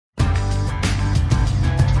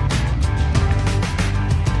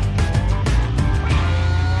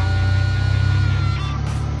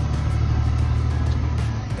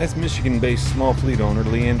As Michigan-based small fleet owner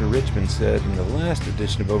Leander Richmond said in the last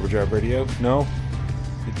edition of Overdrive Radio, no,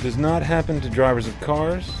 it does not happen to drivers of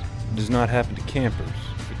cars, it does not happen to campers.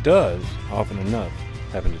 It does, often enough,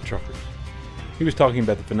 happen to truckers. He was talking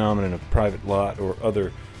about the phenomenon of private lot or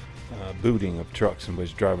other booting of trucks in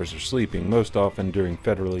which drivers are sleeping, most often during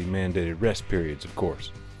federally mandated rest periods, of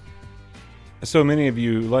course. So many of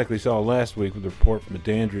you likely saw last week with a report from the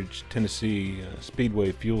Dandridge, Tennessee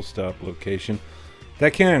Speedway fuel stop location.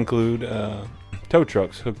 That can include tow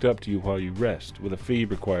trucks hooked up to you while you rest, with a fee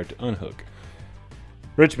required to unhook.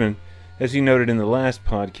 Richmond, as he noted in the last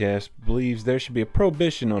podcast, believes there should be a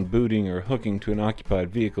prohibition on booting or hooking to an occupied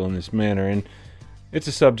vehicle in this manner, and it's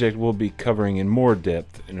a subject we'll be covering in more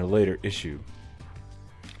depth in a later issue.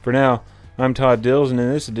 For now, I'm Todd Dills, and in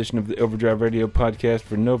this edition of the Overdrive Radio podcast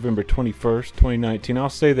for November 21st, 2019, I'll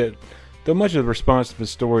say that though much of the response to the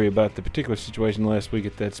story about the particular situation last week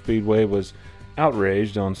at that speedway was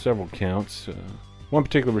outraged on several counts, one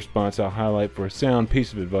particular response I'll highlight for a sound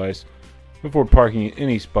piece of advice before parking at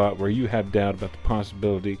any spot where you have doubt about the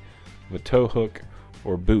possibility of a tow hook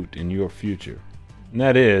or boot in your future. And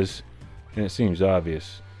that is, and it seems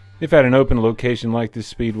obvious, if at an open location like this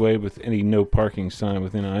speedway with any no parking sign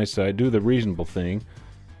within eyesight, do the reasonable thing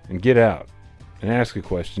and get out and ask a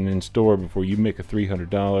question in store before you make a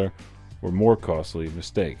 $300 or more costly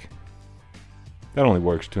mistake. That only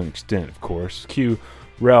works to an extent, of course. Cue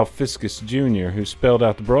Ralph Fiskus Jr., who spelled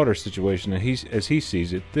out the broader situation as he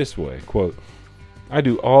sees it this way, quote, "I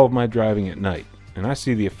do all of my driving at night, and I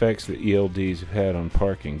see the effects that ELDs have had on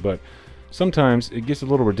parking, but sometimes it gets a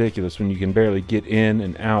little ridiculous when you can barely get in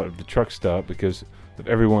and out of the truck stop because of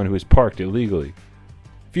everyone who is parked illegally.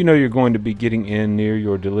 If you know you're going to be getting in near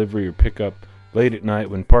your delivery or pickup late at night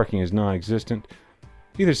when parking is non-existent,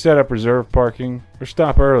 either set up reserve parking or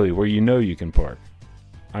stop early where you know you can park.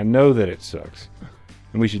 I know that it sucks,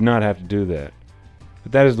 and we should not have to do that.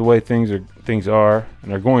 But that is the way things are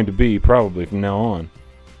and are going to be probably from now on.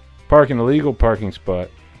 Park in a legal parking spot,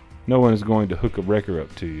 no one is going to hook a wrecker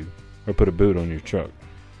up to you or put a boot on your truck.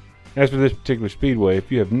 As for this particular speedway,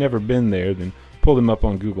 if you have never been there, then pull them up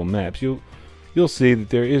on Google Maps. You'll see that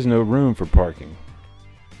there is no room for parking."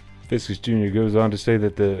 Fiskus Jr. goes on to say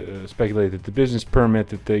that speculate that the business permit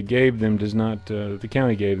that they gave them does not, the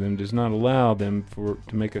county gave them, does not allow them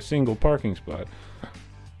to make a single parking spot.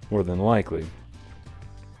 More than likely.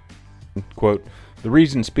 Quote, "The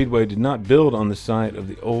reason Speedway did not build on the site of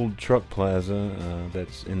the old truck plaza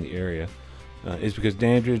that's in the area is because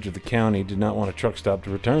Dandridge or the county did not want a truck stop to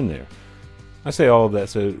return there. I say all of that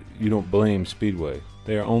so you don't blame Speedway.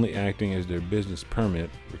 They are only acting as their business permit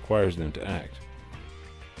requires them to act."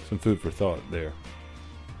 Some food for thought there.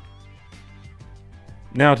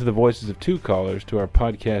 Now to the voices of two callers to our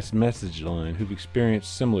podcast message line who've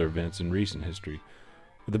experienced similar events in recent history,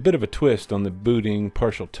 with a bit of a twist on the booting,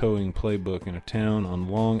 partial towing playbook in a town on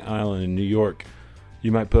Long Island in New York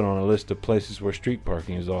you might put on a list of places where street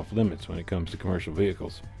parking is off limits when it comes to commercial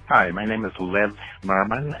vehicles. Hi, my name is Lev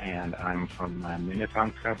Merman, and I'm from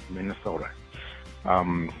Minnetonka, Minnesota.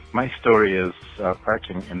 My story is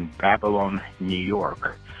parking in Babylon, New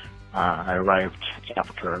York. I arrived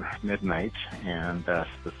after midnight and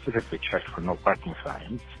specifically checked for no parking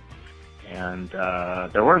signs, and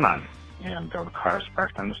there were none, and there were cars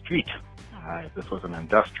parked on the street. This was an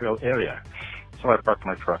industrial area, so I parked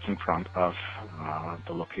my truck in front of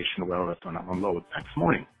the location where I was going to unload next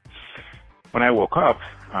morning. When I woke up,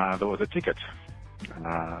 there was a ticket,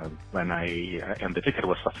 and the ticket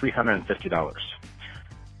was for $350.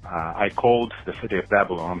 I called the city of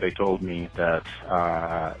Babylon. They told me that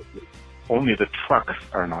only the trucks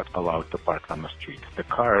are not allowed to park on the street. The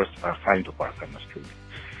cars are fine to park on the street.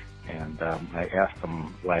 And I asked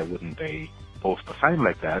them why wouldn't they post a sign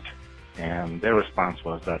like that, and their response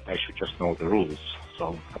was that I should just know the rules.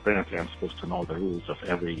 So apparently I'm supposed to know the rules of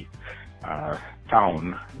every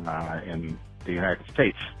town in the United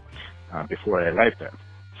States before I arrive there.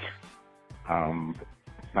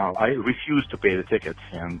 Now, I refused to pay the ticket,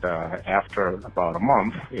 and after about a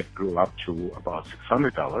month, it grew up to about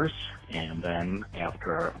 $600, and then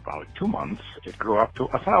after about 2 months, it grew up to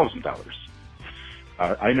 $1,000.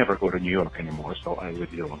 I never go to New York anymore, so I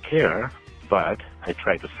really don't care, but I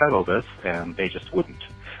tried to settle this, and they just wouldn't.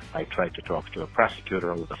 I tried to talk to a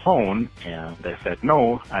prosecutor over the phone, and they said,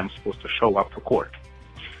 no, I'm supposed to show up to court.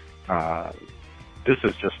 This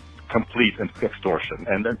is just complete extortion.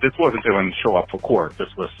 And this wasn't even show up for court.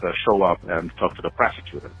 This was show up and talk to the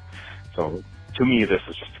prosecutor. So to me, this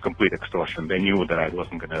is just a complete extortion. They knew that I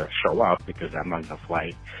wasn't going to show up because I'm not going to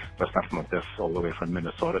fly for something like this all the way from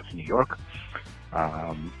Minnesota to New York.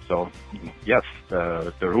 So yes,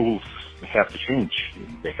 the rules have to change.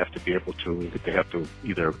 They have to be able to. They have to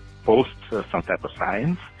either post some type of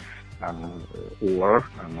signs, or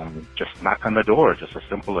just knock on the door. Just as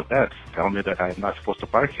simple as that. Tell me that I'm not supposed to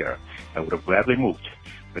park here. I would have gladly moved.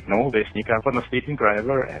 But no, they sneak up on the speeding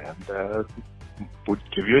driver and would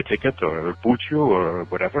give you a ticket or boot you or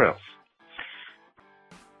whatever else.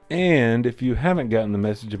 And if you haven't gotten the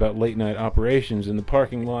message about late-night operations in the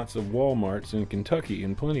parking lots of Walmarts in Kentucky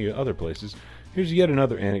and plenty of other places, here's yet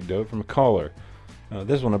another anecdote from a caller.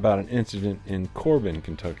 This one about an incident in Corbin,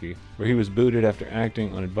 Kentucky, where he was booted after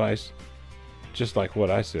acting on advice, just like what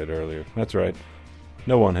I said earlier. That's right.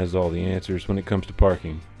 No one has all the answers when it comes to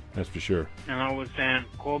parking. That's for sure. And I was in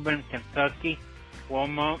Corbin, Kentucky,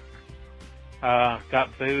 Walmart. Got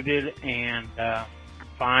booted and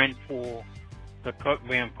fined for the truck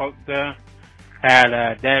being parked there. Had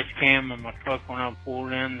a dash cam on my truck when I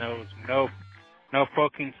pulled in. There was no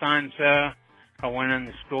parking signs there. I went in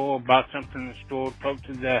the store, bought something in the store, talked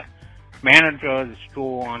to the manager of the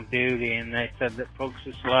store on duty, and they said that folks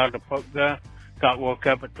is allowed to park there. Got woke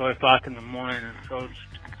up at 3 o'clock in the morning and charged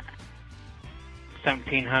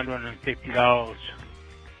 $1,750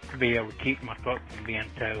 to be able to keep my truck from being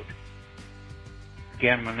towed.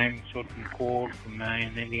 Again, my name is Wilton Cord from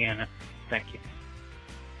Marion, Indiana. Thank you.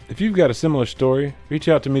 If you've got a similar story, reach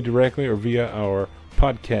out to me directly or via our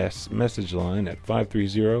podcast message line at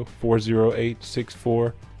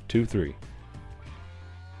 530-408-6423.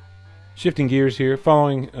 Shifting gears here,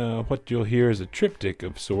 following what you'll hear is a triptych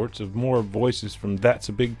of sorts of more voices from That's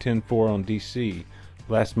a Big 10-4 on D.C.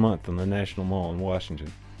 last month on the National Mall in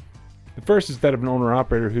Washington. The first is that of an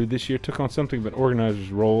owner-operator who this year took on something of an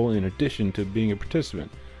organizer's role in addition to being a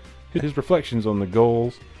participant. His reflections on the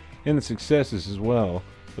goals and the successes as well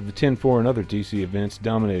of the 10-4 and other DC events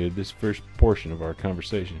dominated this first portion of our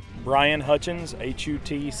conversation. Brian Hutchins,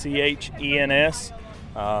 Hutchens,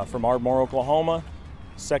 from Ardmore, Oklahoma,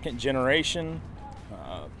 second generation.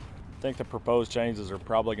 I think the proposed changes are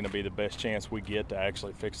probably going to be the best chance we get to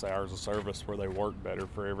actually fix the hours of service where they work better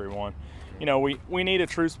for everyone. You know, we need a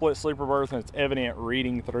true split sleeper berth, and it's evident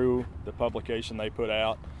reading through the publication they put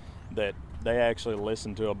out that they actually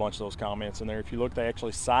listened to a bunch of those comments in there. If you look, they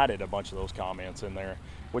actually cited a bunch of those comments in there,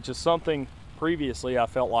 which is something previously I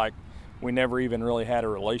felt like we never even really had a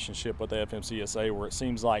relationship with the FMCSA, where it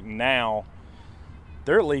seems like now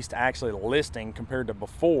they're at least actually listening compared to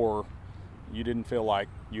before you didn't feel like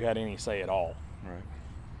you had any say at all.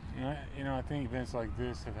 Right. I think events like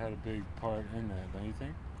this have had a big part in that, don't you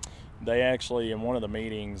think? They actually, in one of the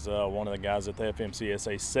meetings, one of the guys at the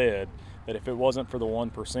FMCSA said that if it wasn't for the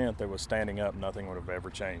 1% that was standing up, nothing would have ever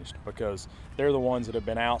changed, because they're the ones that have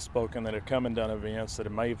been outspoken, that have come and done events, that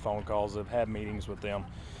have made phone calls, that have had meetings with them.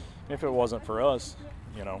 And if it wasn't for us,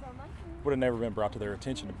 would have never been brought to their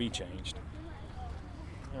attention to be changed.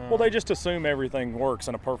 Well, they just assume everything works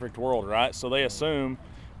in a perfect world, right? So they assume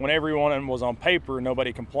when everyone was on paper,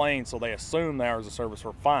 nobody complained, so they assumed the hours of service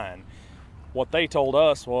were fine. What they told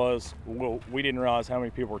us was, well, we didn't realize how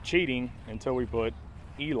many people were cheating until we put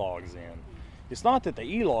e-logs in. It's not that the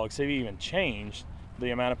e-logs have even changed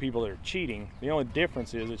the amount of people that are cheating. The only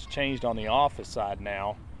difference is it's changed on the office side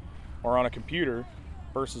now, or on a computer,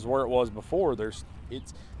 versus where it was before.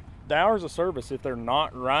 The hours of service, if they're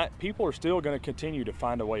not right, people are still going to continue to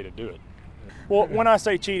find a way to do it. Well, when I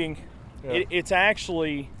say cheating, it's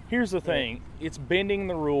actually, here's the thing, it's bending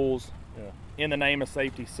the rules in the name of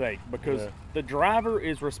safety's sake, because the driver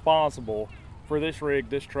is responsible for this rig,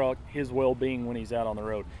 this truck, his well-being when he's out on the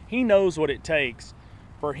road. He knows what it takes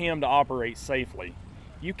for him to operate safely.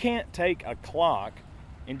 You can't take a clock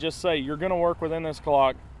and just say you're going to work within this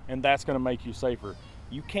clock and that's going to make you safer.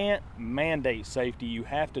 You can't mandate safety. You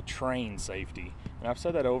have to train safety. And I've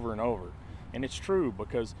said that over and over. And it's true,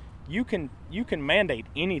 because you can mandate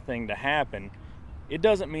anything to happen. It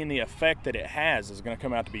doesn't mean the effect that it has is going to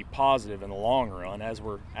come out to be positive in the long run, as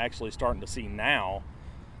we're actually starting to see now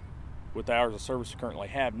with the hours of service we currently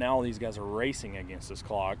have. Now all these guys are racing against this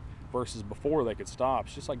clock versus before they could stop.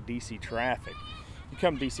 It's just like DC traffic. You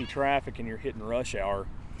come DC traffic and you're hitting rush hour.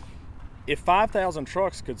 If 5,000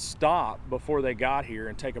 trucks could stop before they got here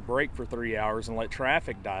and take a break for 3 hours and let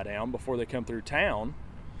traffic die down before they come through town,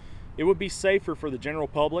 it would be safer for the general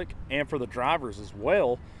public and for the drivers as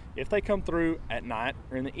well if they come through at night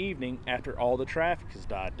or in the evening after all the traffic has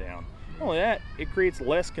died down. Not only that, it creates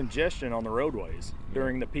less congestion on the roadways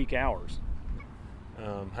during the peak hours.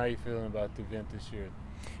 How are you feeling about the event this year?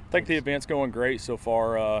 I think the event's going great so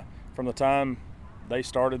far. From the time they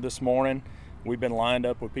started this morning, we've been lined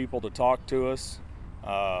up with people to talk to us.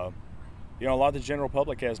 You know, a lot of the general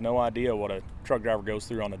public has no idea what a truck driver goes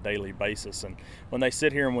through on a daily basis. And when they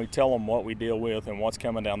sit here and we tell them what we deal with and what's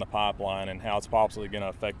coming down the pipeline and how it's possibly going to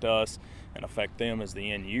affect us and affect them as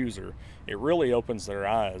the end user, it really opens their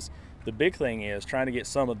eyes. The big thing is trying to get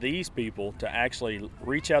some of these people to actually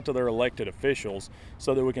reach out to their elected officials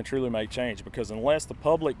so that we can truly make change. Because unless the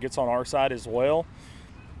public gets on our side as well,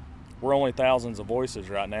 we're only thousands of voices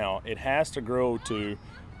right now. It has to grow to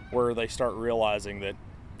where they start realizing that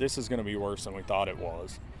this is going to be worse than we thought it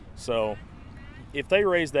was. So if they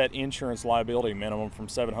raise that insurance liability minimum from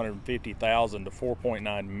 $750,000 to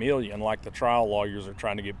 $4.9 million, like the trial lawyers are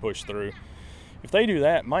trying to get pushed through, if they do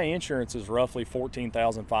that, my insurance is roughly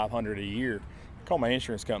 $14,500 a year. I call my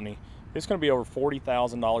insurance company. It's going to be over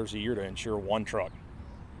 $40,000 a year to insure one truck.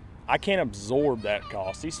 I can't absorb that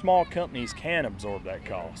cost. These small companies can absorb that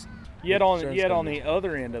cost. Yet on the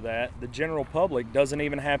other end of that, the general public doesn't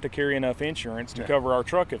even have to carry enough insurance to cover our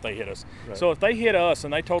truck if they hit us. Right. So if they hit us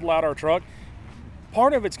and they total out our truck,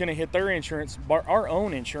 part of it's going to hit their insurance, but our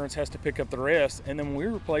own insurance has to pick up the rest. And then when we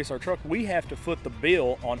replace our truck, we have to foot the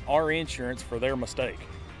bill on our insurance for their mistake.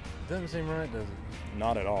 Doesn't seem right, does it?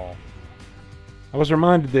 Not at all. I was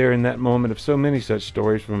reminded there in that moment of so many such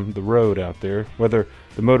stories from the road out there, whether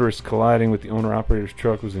the motorist colliding with the owner-operator's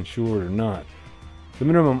truck was insured or not. The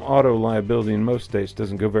minimum auto liability in most states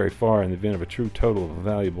doesn't go very far in the event of a true total of a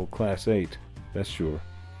valuable Class 8, that's sure.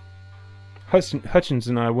 Hutchins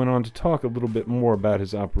and I went on to talk a little bit more about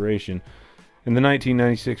his operation. In the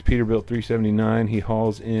 1996 Peterbilt 379, he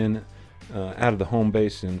hauls in out of the home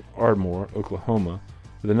base in Ardmore, Oklahoma,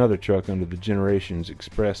 with another truck under the Generations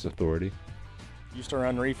Express Authority. Used to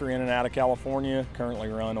run reefer in and out of California, currently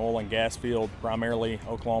run oil and gas field, primarily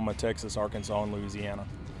Oklahoma, Texas, Arkansas, and Louisiana.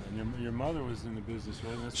 And your mother was in the business,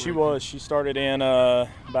 right? She was. She started in about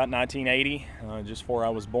 1980, just before I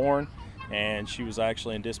was born. And she was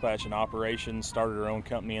actually in dispatch and operations, started her own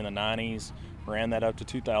company in the 90s, ran that up to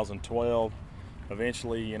 2012.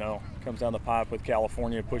 Eventually, you know, comes down the pipe with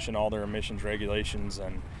California pushing all their emissions regulations,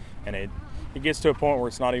 and it gets to a point where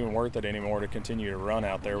it's not even worth it anymore to continue to run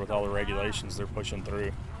out there with all the regulations they're pushing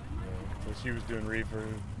through. Yeah. So she was doing reefer,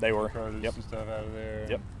 they were, produce and stuff out of there.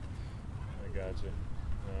 Yep. I gotcha.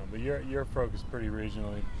 But you're focused pretty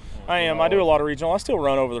regionally. I am. I do a lot of regional. I still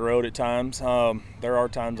run over the road at times. There are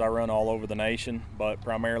times I run all over the nation, but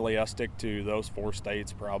primarily I stick to those 4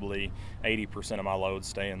 states. Probably 80% of my loads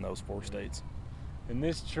stay in those 4 states. And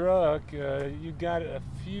this truck, you got it a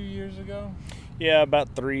few years ago? Yeah,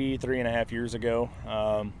 about three and a half years ago.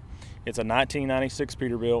 It's a 1996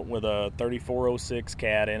 Peterbilt with a 3406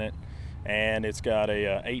 Cat in it, and it's got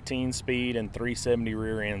a 18-speed and 370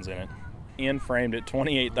 rear ends in it. Framed at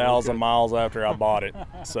 28,000 miles after I bought it.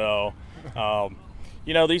 So,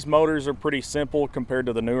 you know, these motors are pretty simple compared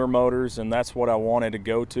to the newer motors, and that's what I wanted to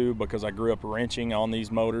go to because I grew up wrenching on these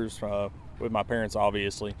motors with my parents,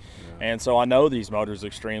 obviously. Yeah. And so I know these motors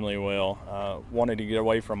extremely well. Wanted to get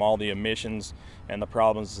away from all the emissions and the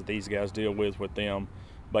problems that these guys deal with them.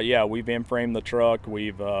 But yeah, we've framed the truck.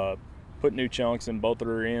 We've put new chunks in both of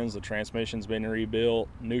their ends. The transmission's been rebuilt,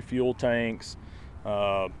 new fuel tanks.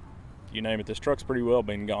 You name it, this truck's pretty well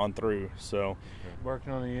been gone through. So,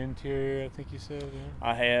 working on the interior, I think you said. Yeah?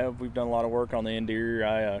 I have. We've done a lot of work on the interior.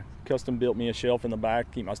 I custom built me a shelf in the back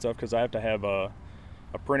to keep my stuff because I have to have a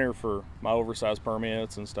printer for my oversized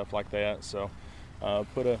permits and stuff like that. So,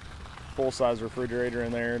 put a full-size refrigerator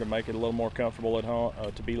in there to make it a little more comfortable at home,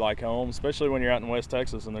 to be like home, especially when you're out in West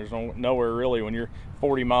Texas and there's nowhere really when you're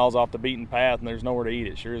 40 miles off the beaten path and there's nowhere to eat.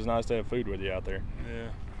 It sure is nice to have food with you out there. Yeah.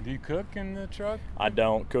 Do you cook in the truck? I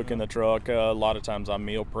don't cook in the truck. A lot of times I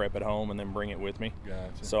meal prep at home and then bring it with me.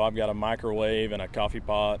 Gotcha. So I've got a microwave and a coffee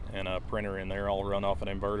pot and a printer in there, all run off an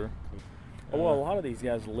inverter. Well, a lot of these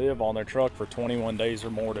guys live on their truck for 21 days or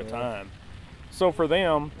more at a time. So for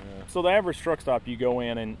them, so the average truck stop you go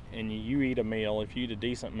in and you eat a meal, if you eat a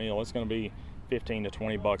decent meal, it's going to be $15 to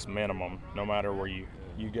 $20 minimum, no matter where you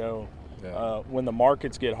go. Yeah. When the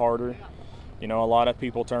markets get harder, you know, a lot of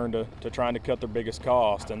people turn to trying to cut their biggest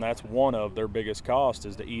cost, and that's one of their biggest costs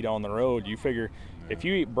is to eat on the road. You figure if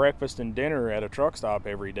you eat breakfast and dinner at a truck stop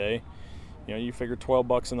every day, you know, you figure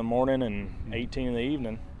 $12 in the morning and $18 in the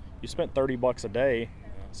evening. You spent $30 a day,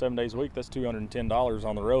 7 days a week. That's $210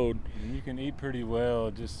 on the road. And you can eat pretty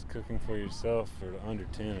well just cooking for yourself for under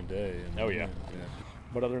 10 a day. Oh yeah.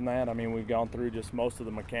 But other than that, I mean, we've gone through just most of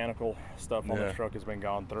the mechanical stuff on this truck has been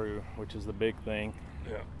gone through, which is the big thing.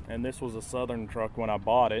 Yeah. And this was a Southern truck when I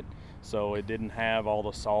bought it, so it didn't have all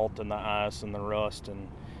the salt and the ice and the rust. And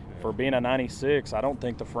for being a 96, I don't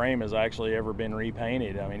think the frame has actually ever been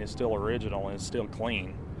repainted. I mean, it's still original and it's still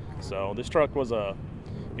clean. So this truck was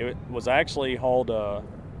it was actually hauled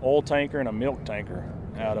oil tanker and a milk tanker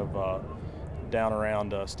out of down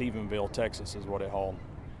around Stephenville, Texas is what it hauled.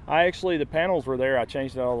 The panels were there. I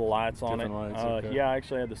changed out all the lights on Different it. lights, okay. Yeah, I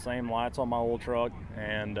actually had the same lights on my old truck,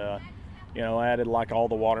 and added like all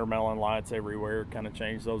the watermelon lights everywhere, kind of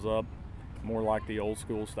changed those up, more like the old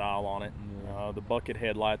school style on it. The bucket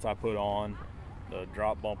headlights I put on, the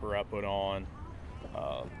drop bumper I put on,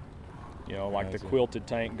 like the quilted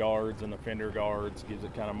tank guards and the fender guards, gives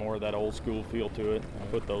it kind of more of that old school feel to it. I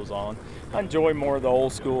put those on. I enjoy more of the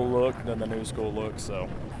old school look than the new school look, so.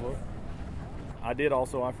 I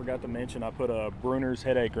forgot to mention, I put a Brunner's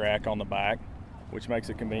headache rack on the back, which makes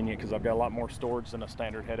it convenient because I've got a lot more storage than a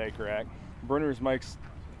standard headache rack. Brunner's makes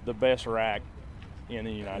the best rack in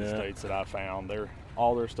the United States that I found.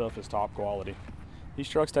 All their stuff is top quality. These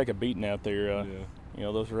trucks take a beating out there.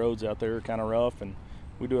 Those roads out there are kind of rough, and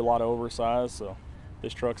we do a lot of oversize. So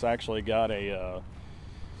this truck's actually got it's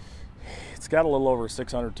got a little over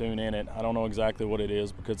 600 tune in it. I don't know exactly what it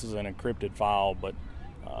is because it's an encrypted file, but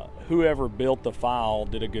whoever built the file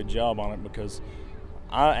did a good job on it, because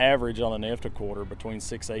I average on an IFTA quarter between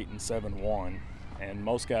 6.8 and 7.1, and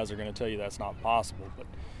most guys are going to tell you that's not possible, but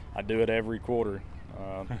I do it every quarter.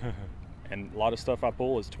 And a lot of stuff I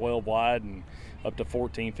pull is 12 wide and up to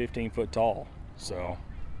 14, 15 foot tall. So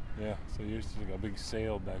yeah, so you're just like a big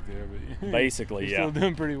sail back there, but basically, you're still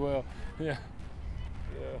doing pretty well. Yeah.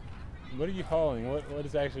 What are you hauling? What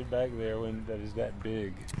is actually back there that is that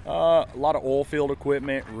big? A lot of oil field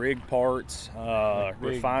equipment, rig parts,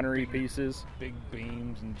 refinery pieces. Big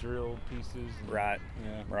beams and drill pieces. Right.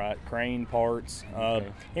 Crane parts.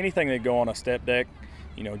 Anything that go on a step deck,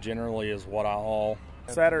 generally is what I haul.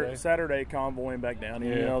 Saturday convoying back down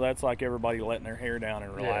here, that's like everybody letting their hair down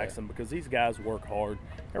and relaxing, because these guys work hard.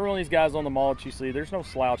 Every one of these guys on the mulch you see, there's no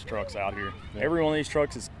slouch trucks out here. Every one of these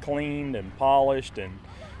trucks is cleaned and polished and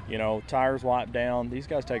tires wiped down. These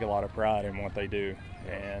guys take a lot of pride in what they do.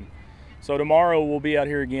 And so tomorrow we'll be out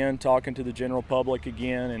here again talking to the general public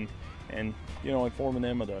again and informing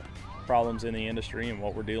them of the problems in the industry and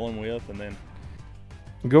what we're dealing with. And then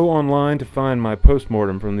go online to find my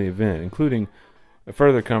postmortem from the event, including a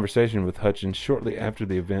further conversation with Hutchins shortly after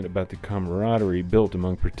the event about the camaraderie built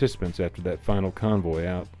among participants after that final convoy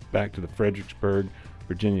out back to the Fredericksburg,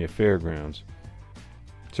 Virginia Fairgrounds.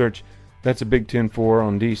 Search That's a Big 10-4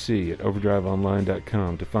 on DC at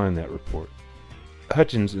overdriveonline.com to find that report.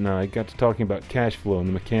 Hutchins and I got to talking about cash flow and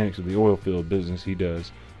the mechanics of the oil field business he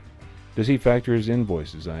does. Does he factor his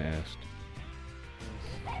invoices, I asked.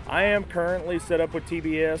 I am currently set up with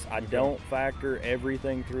TBS. I don't factor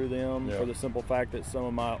everything through them for the simple fact that some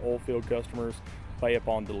of my oil field customers pay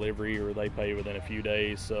upon delivery, or they pay within a few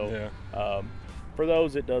days. So for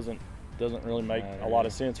those, it doesn't really make a lot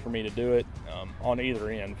of sense for me to do it on either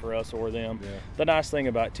end, for us or them. The nice thing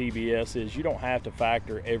about TBS is you don't have to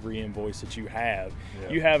factor every invoice that you have.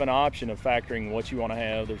 You have an option of factoring what you want to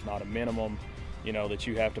have. There's not a minimum that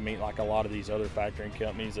you have to meet like a lot of these other factoring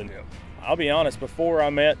companies. And I'll be honest, before I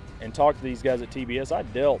met and talked to these guys at TBS, I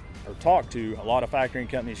talked to a lot of factoring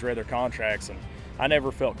companies, read their contracts, and I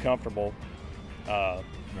never felt comfortable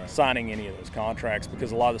signing any of those contracts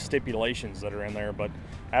because a lot of the stipulations that are in there. But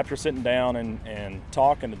after sitting down and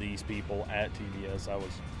talking to these people at TBS, I was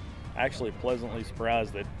actually pleasantly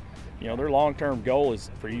surprised that their long-term goal is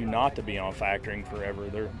for you not to be on factoring forever.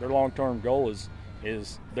 Their long-term goal is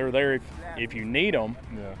they're there if you need them,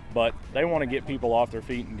 but they want to get people off their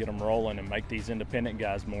feet and get them rolling and make these independent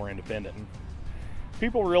guys more independent. And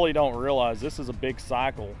people really don't realize this is a big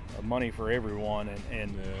cycle of money for everyone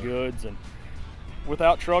and goods. And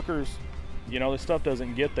without truckers, this stuff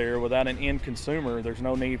doesn't get there. Without an end consumer, there's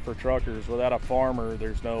no need for truckers. Without a farmer,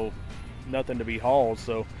 there's nothing to be hauled.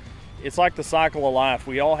 So it's like the cycle of life.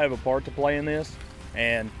 We all have a part to play in this,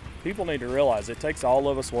 and people need to realize it takes all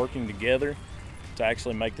of us working together to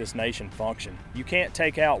actually make this nation function. You can't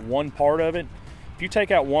take out one part of it. If you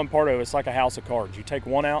take out one part of it, it's like a house of cards. You take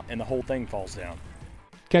one out and the whole thing falls down.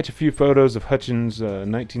 Catch a few photos of Hutchins'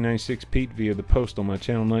 1996 Pete via the post on my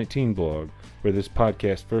Channel 19 blog, where this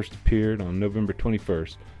podcast first appeared on November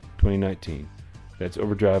 21st, 2019. That's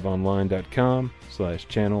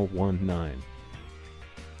overdriveonline.com/channel19.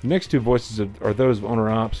 The next two voices are those of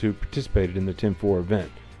owner-ops who participated in the 10-4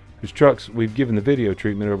 event, whose trucks we've given the video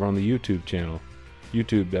treatment over on the YouTube channel,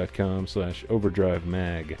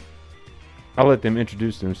 youtube.com/overdrivemag. I'll let them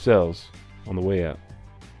introduce themselves on the way out.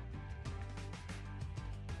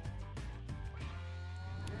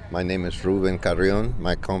 My name is Ruben Carrion.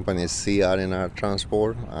 My company is CR&R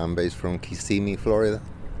Transport. I'm based from Kissimmee, Florida.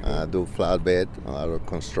 I do flatbed, a lot of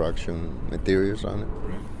construction materials on it.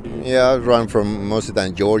 Yeah, I run from most of the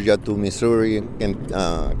time Georgia to Missouri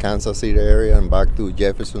and Kansas City area and back to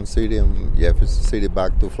Jefferson City and Jefferson City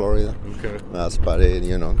back to Florida. Okay. That's about it,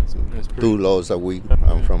 you know. That's pretty- 2 loads a week.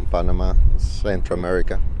 I'm from Panama, Central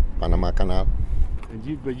America, Panama Canal. And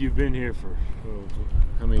you've been here for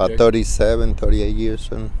how many About decades? 37, 38 years.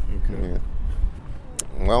 And, Okay. yeah.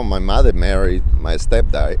 Well, my mother married my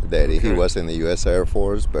stepdaddy. He Okay. was in the U.S. Air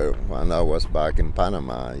Force, but when I was back in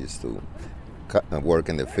Panama, I used to work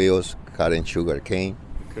in the fields, cutting sugar cane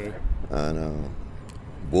Okay. and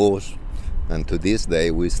bulls. And to this day,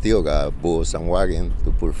 we still got bulls and wagons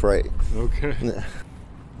to put freight. Okay.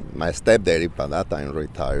 My stepdaddy, by that time,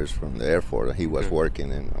 retires from the Air Force. He was Okay.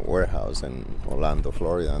 working in a warehouse in Orlando,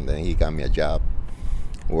 Florida, and then he got me a job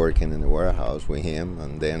working in the warehouse with him.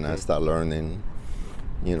 And then I started learning,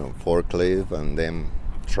 you know, forklift and then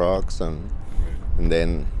trucks, and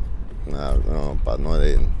then I don't know, about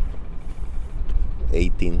another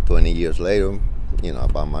 18, 20 years later, you know, I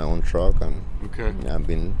bought my own truck, and Okay. I've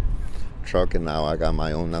been trucking now. I got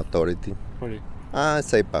my own authority. Pretty. I'd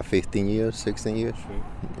say about 15 years, 16 years.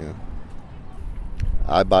 Okay. Yeah.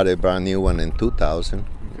 I bought a brand new one in 2000,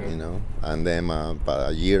 Okay. you know, and then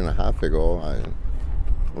about a year and a half ago, I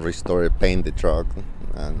restored, paint the truck,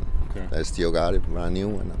 and Okay. I still got it, brand new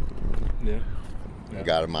one. Yeah. I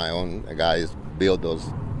got my own guys build those,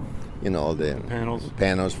 you know, the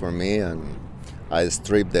Panels. for me, and I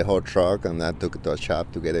stripped the whole truck, and I took it to a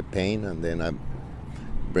shop to get it paint, and then I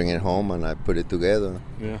bring it home and I put it together.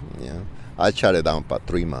 Yeah. Yeah, I shut it down about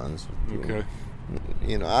 3 months. Okay.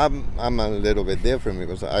 You know, I'm a little bit different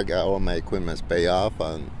because I got all my equipment paid off,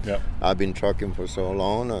 and Yeah. I've been trucking for so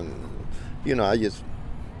long, and you know, I just,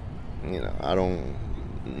 you know, I don't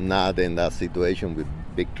not in that situation with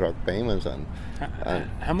big truck payments, and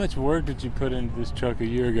How much work did you put into this truck a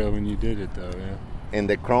year ago when you did it, though? Yeah. in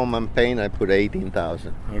the chrome and paint I put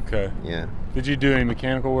 18,000. Okay. Yeah. Did you do any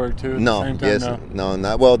mechanical work too at the No, same time? yes, no,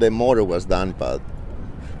 not well. The motor was done about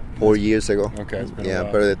 4 years ago. Okay, it's been a Yeah,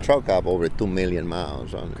 while. but the truck have over 2 million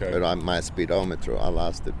miles on Okay. it. But my speedometer, I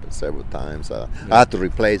lost it several times. I had to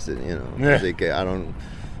replace it, you know. Yeah. Like, I don't,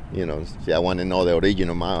 you know, see, I want to know the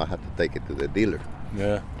original mile. I have to take it to the dealer.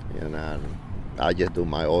 Yeah. You know, I just do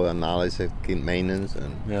my oil analysis, keep maintenance,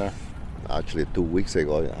 and Yeah. actually 2 weeks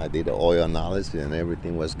ago I did the oil analysis and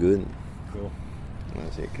everything was good. Cool. I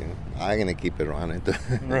was like, I'm gonna keep it running.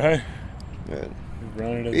 Right. Yeah.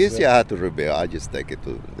 Run it. Easy, I had to rebuild. I just take it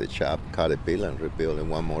to the shop, cut a peel, and rebuild it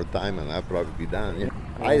one more time, and I'll probably be done. Yeah.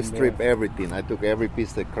 I strip everything. I took every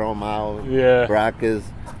piece of chrome out, Yeah. brackets,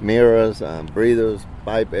 mirrors, breathers,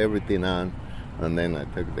 pipe, everything on, and then I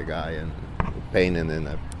took the guy and painted, and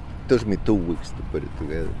it took me 2 weeks to put it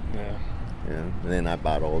together. Yeah. Yeah. And then I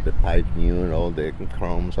bought all the pipe new and all the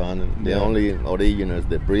chromes on it. The Yeah. only original is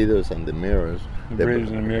the breathers and the mirrors. The breathers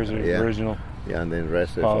and the mirrors are yeah. original. Yeah, and then the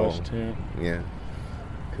rest is all. Polished. Yeah. Yeah.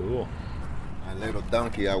 Cool. A little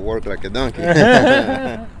donkey, I work like a donkey.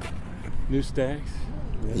 New stacks.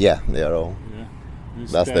 Yeah, they're all. Yeah. New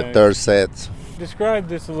That's the stacks. third set. Describe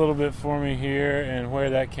this a little bit for me here and where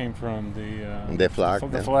that came from. The flag.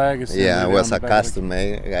 The flag is. Yeah, it on was the a back of the- custom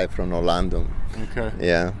made guy from Orlando. Okay.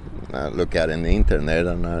 Yeah, I look at it on the internet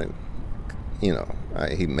and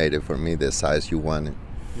he made it for me the size you wanted.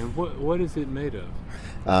 And what is it made of?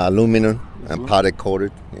 Aluminum and powder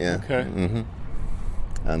coated. Yeah. Okay. hmm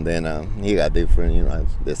And then he got different. You know,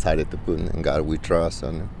 I decided to put and got We Trust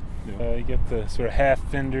on it. You get the sort of half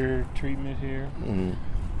fender treatment here.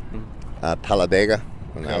 Talladega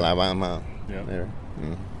in Okay. Alabama. Yeah. There.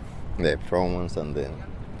 The front ones and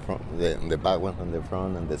the back ones on the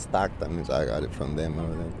front and the stock. That means I got it from them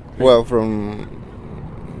over there. Well, from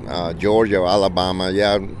Georgia or Alabama,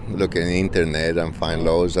 yeah, look at the internet and find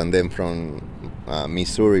loads. And then from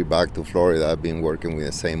Missouri back to Florida, I've been working with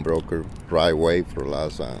the same broker, Right Way, for the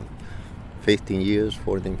last 15 years,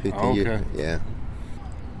 14, 15 years. Okay. Yeah.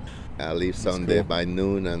 I leave Sunday cool. by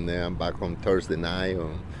noon, and then I'm back home Thursday night or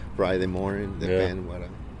Friday morning, depending what.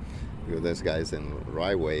 Because there's guys in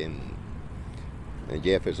Right Way in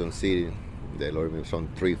Jefferson City. They load me some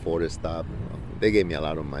 340 stop. They gave me a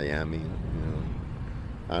lot of Miami.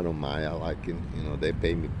 I don't mind. I like it. They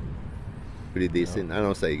pay me pretty decent. I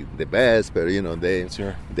don't say the best, but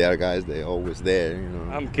they are guys. They always there.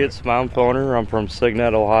 I'm Kit Smounphoner. I'm from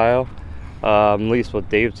Signet, Ohio. I'm leased with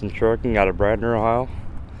Davidson Trucking out of Bradner, Ohio.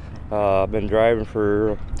 I've been driving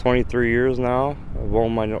for 23 years now. I've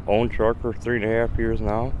owned my own truck for 3.5 years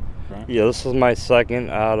now. Right. Yeah, this is my second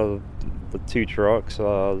out of the 2 trucks.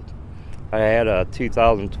 I had a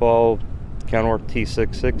 2012 Kenworth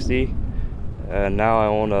T660, and now I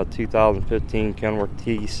own a 2015 Kenworth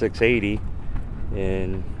T680,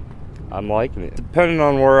 and I'm liking it. Depending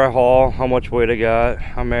on where I haul, how much weight I got,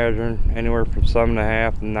 I'm averaging anywhere from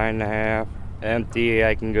 7.5 to 9.5. Empty,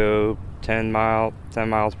 I can go 10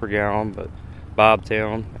 miles per gallon, but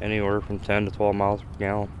bobtail anywhere from 10 to 12 miles per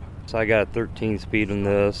gallon. So I got a 13 speed in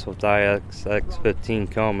this with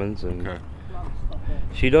IX15 Cummins, and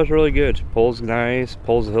she does really good. She pulls nice,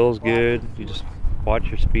 pulls the hills good. You just watch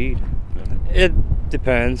your speed. It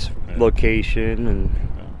depends, location and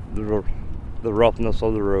the roughness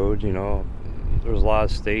of the road. You know, there's a lot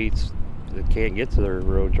of states that can't get to their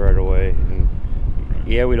roads right away. And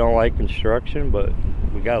yeah, we don't like construction, but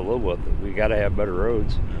we gotta live with it. We gotta have better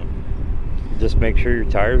roads. Just make sure your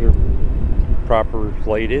tires are proper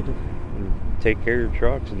inflated and take care of your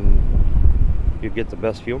trucks, and you get the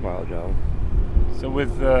best fuel mileage out of them. So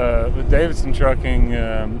with Davidson Trucking,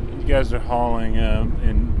 you guys are hauling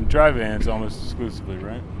in dry vans almost exclusively,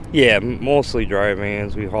 right? Yeah, mostly dry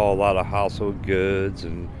vans. We haul a lot of household goods,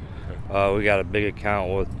 and we got a big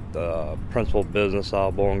account with Principal Business out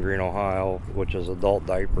of Bowling Green, Ohio, which is adult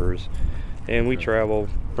diapers. And we travel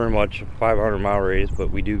pretty much 500-mile radius,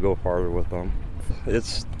 but we do go farther with them.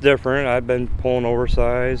 It's different. I've been pulling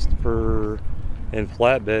oversized in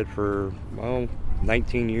flatbed for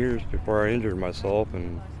 19 years before I injured myself,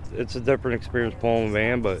 and it's a different experience pulling a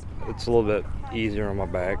van, but it's a little bit easier on my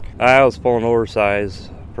back. I was pulling oversized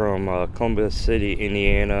from Columbus City,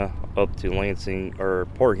 Indiana, up to Lansing or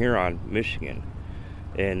Port Huron, Michigan,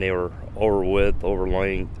 and they were over width, over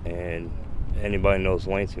length, and anybody knows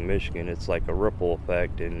Lansing, Michigan, it's like a ripple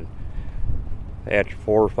effect. And after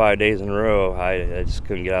 4 or 5 days in a row, I just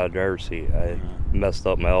couldn't get out of the driver's seat. I messed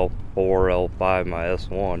up my L4, L5, my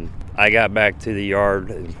S1. I got back to the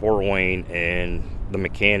yard in Fort Wayne, and the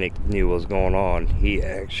mechanic knew what was going on. He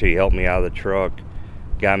actually helped me out of the truck,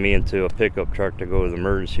 got me into a pickup truck to go to the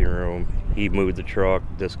emergency room. He moved the truck,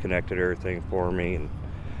 disconnected everything for me, and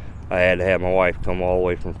I had to have my wife come all the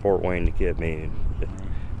way from Fort Wayne to get me.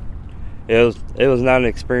 It was not an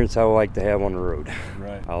experience I would like to have on the road.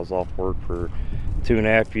 Right. I was off work for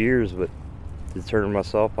 2.5 years, but determined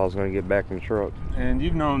myself I was going to get back in the truck. And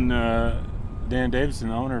you've known Dan Davidson,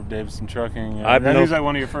 the owner of Davidson Trucking. That was like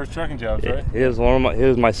one of your first trucking jobs, right? It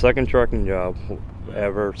was my second trucking job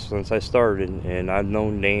ever since I started, and I've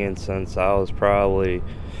known Dan since I was probably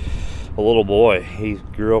a little boy. He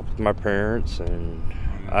grew up with my parents, and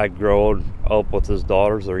I grew up with his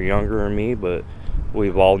daughters. They're younger than me, but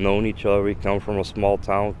we've all known each other. We come from a small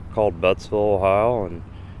town called Bettsville, Ohio, and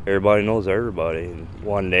everybody knows everybody. And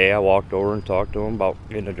one day I walked over and talked to him about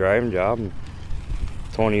getting a driving job, and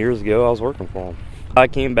 20 years ago I was working for him. I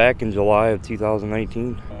came back in July of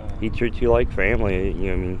 2019. He treats you like family. You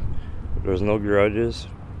know, I mean, there's no grudges.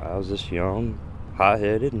 I was just young,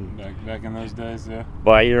 hot-headed, and back in those days, yeah.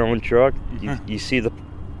 Buy your own truck. You see the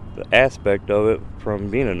aspect of it from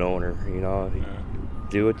being an owner. You know,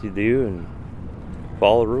 do what you do and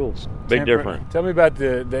follow the rules. Big difference. Tell me about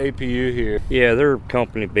the APU here. Yeah, they're a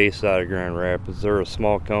company based out of Grand Rapids. They're a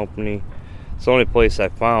small company. It's the only place I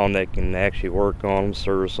found that can actually work on them,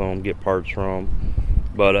 service them, get parts from them.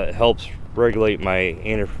 But it helps regulate my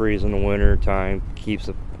antifreeze in the winter time, keeps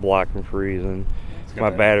it blocked from freezing. My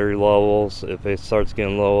battery levels, if it starts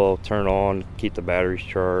getting low, I'll turn on, keep the batteries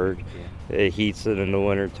charged. Yeah. It heats it in the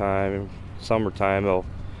winter time. Summertime, it'll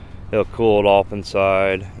cool it off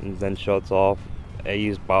inside and then shuts off. I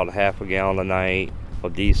use about half a gallon a night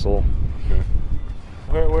of diesel. Okay.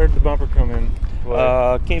 Where did the bumper come in?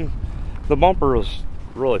 The bumper was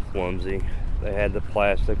really flimsy. They had the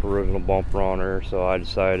plastic original bumper on her, so I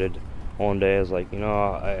decided one day, I was like,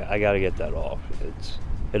 I got to get that off.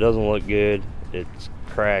 It doesn't look good. It's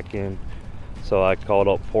cracking. So I called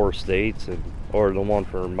up 4 states and ordered the one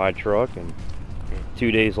for my truck, and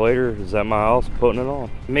 2 days later, it's at my house putting it on.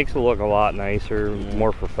 It makes it look a lot nicer,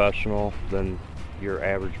 more professional than your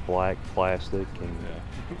average black plastic, and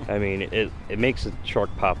I mean, it makes the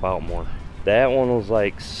truck pop out more. That one was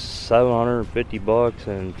like $750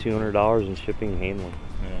 and $200 in shipping and handling,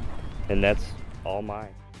 and that's all mine.